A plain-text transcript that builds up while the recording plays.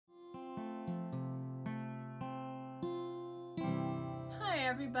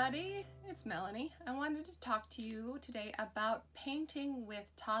everybody, it's Melanie. I wanted to talk to you today about painting with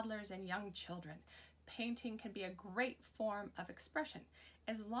toddlers and young children. Painting can be a great form of expression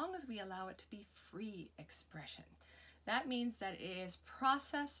as long as we allow it to be free expression. That means that it is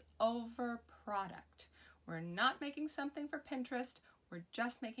process over product. We're not making something for Pinterest, we're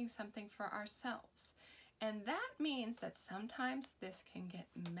just making something for ourselves. And that means that sometimes this can get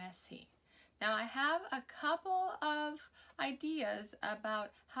messy. Now I have a couple of ideas about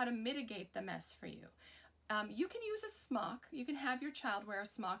how to mitigate the mess for you. You can use a smock, you can have your child wear a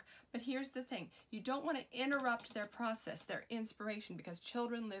smock, but here's the thing, you don't want to interrupt their process, their inspiration, because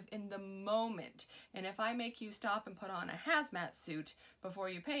children live in the moment. And if I make you stop and put on a hazmat suit before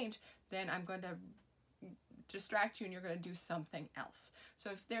you paint, then I'm going to distract you and you're going to do something else. So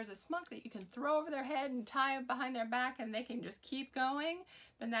if there's a smock that you can throw over their head and tie it behind their back and they can just keep going,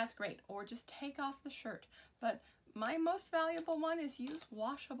 then that's great. Or just take off the shirt. But my most valuable one is use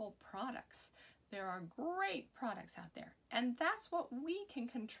washable products. There are great products out there, and that's what we can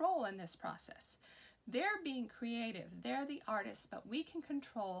control in this process. They're being creative, they're the artists, but we can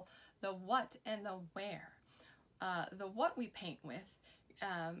control the what and the where. The what we paint with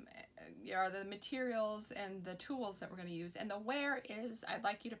are the materials and the tools that we're going to use, and the where is I'd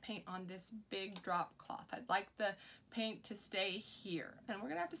like you to paint on this big drop cloth. I'd like the paint to stay here, and we're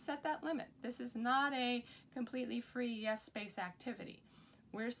going to have to set that limit. This is not a completely free yes space activity.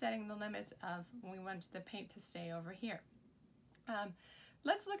 We're setting the limits of we want the paint to stay over here.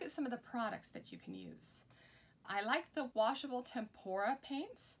 Let's look at some of the products that you can use. I like the washable tempera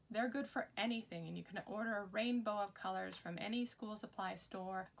paints. They're good for anything, and you can order a rainbow of colors from any school supply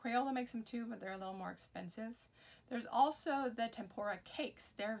store. Crayola makes them too, but they're a little more expensive. There's also the tempera cakes.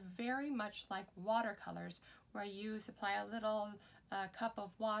 They're very much like watercolors, where you supply a little cup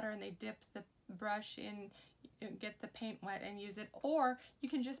of water and they dip the brush in, get the paint wet and use it, or you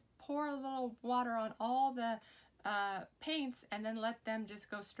can just pour a little water on all the paints and then let them just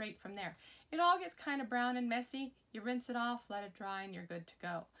go straight from there. It all gets kind of brown and messy. You rinse it off, let it dry, and you're good to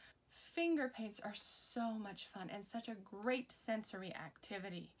go. Finger paints are so much fun and such a great sensory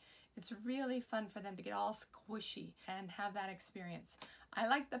activity. It's really fun for them to get all squishy and have that experience. I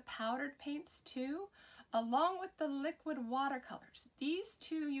like the powdered paints too, along with the liquid watercolors. These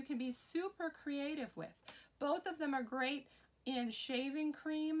two you can be super creative with. Both of them are great in shaving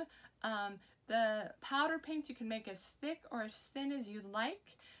cream. The powder paints you can make as thick or as thin as you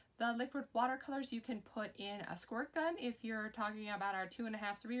like. The liquid watercolors you can put in a squirt gun. If you're talking about our 2.5,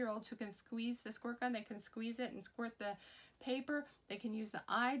 3-year-olds who can squeeze the squirt gun, they can squeeze it and squirt the paper. They can use the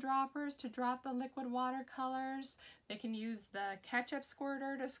eyedroppers to drop the liquid watercolors. They can use the ketchup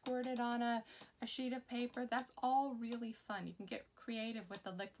squirter to squirt it on a sheet of paper. That's all really fun. You can get creative with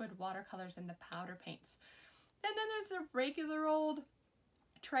the liquid watercolors and the powder paints. And then there's a regular old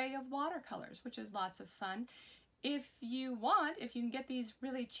tray of watercolors, which is lots of fun. If you want, if you can get these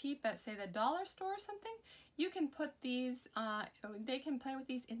really cheap at, say, the dollar store or something, you can put these, they can play with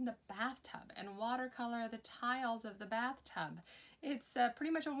these in the bathtub and watercolor the tiles of the bathtub. It's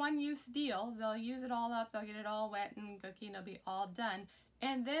pretty much a one-use deal. They'll use it all up, they'll get it all wet and gooky, and it'll be all done.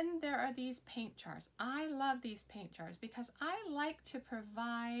 And then there are these paint jars. I love these paint jars because I like to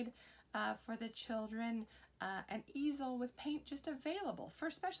provide for the children an easel with paint just available for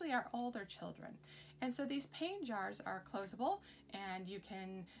especially our older children. And so these paint jars are closable, and you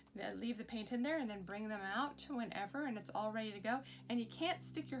can leave the paint in there and then bring them out to whenever, and it's all ready to go. And you can't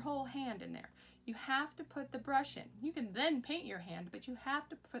stick your whole hand in there. You have to put the brush in. You can then paint your hand, but you have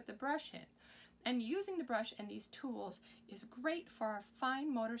to put the brush in. And using the brush and these tools is great for our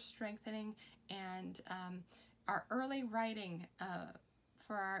fine motor strengthening and our early writing,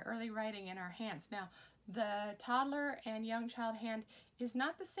 in our hands. Now, the toddler and young child hand is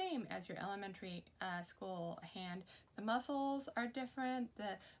not the same as your elementary school hand. The muscles are different,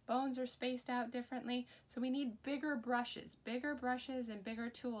 the bones are spaced out differently, so we need bigger brushes and bigger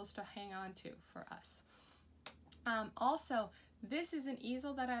tools to hang on to for us. Also, this is an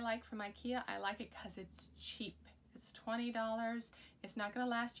easel that I like from IKEA. I like it because it's cheap. It's $20. It's not going to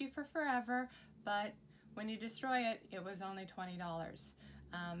last you for forever, but when you destroy it, it was only $20.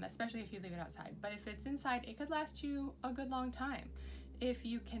 Especially if you leave it outside. But if it's inside, it could last you a good long time. If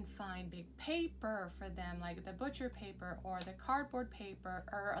you can find big paper for them, like the butcher paper or the cardboard paper,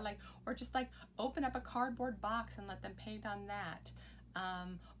 or just like open up a cardboard box and let them paint on that.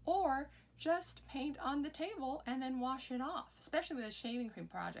 Or just paint on the table and then wash it off, especially with the shaving cream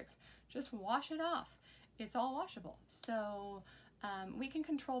projects. Just wash it off. It's all washable. So we can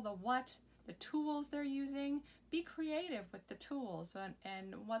control the what the tools they're using. Be creative with the tools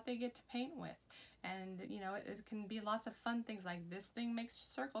and what they get to paint with. And you know, it can be lots of fun things like this thing makes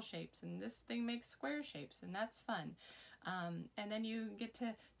circle shapes and this thing makes square shapes, and that's fun. And then you get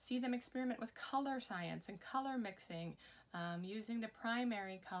to see them experiment with color science and color mixing, using the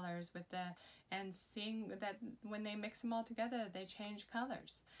primary colors with and seeing that when they mix them all together, they change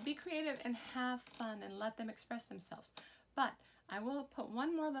colors. Be creative and have fun and let them express themselves. But I will put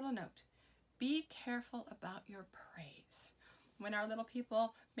one more little note. Be careful about your praise. When our little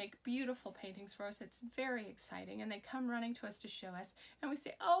people make beautiful paintings for us, it's very exciting, and they come running to us to show us, and we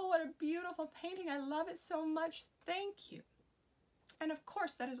say, "Oh, what a beautiful painting. I love it so much. Thank you." And of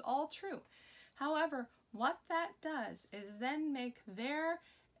course, that is all true. However, what that does is then make their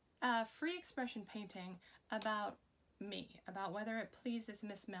free expression painting about me, about whether it pleases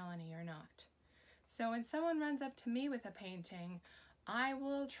Miss Melanie or not. So when someone runs up to me with a painting, I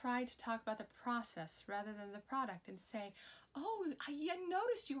will try to talk about the process rather than the product and say, "Oh, I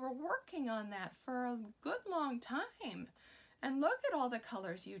noticed you were working on that for a good long time. And look at all the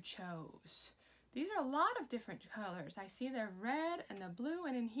colors you chose. These are a lot of different colors. I see the red and the blue,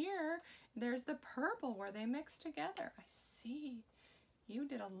 and in here, there's the purple where they mix together. I see. You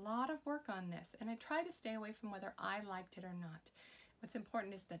did a lot of work on this." And I try to stay away from whether I liked it or not. What's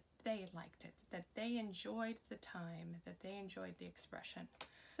important is that they liked it, that they enjoyed the time, that they enjoyed the expression.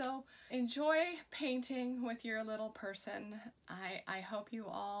 So enjoy painting with your little person. I hope you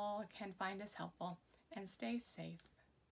all can find this helpful, and stay safe.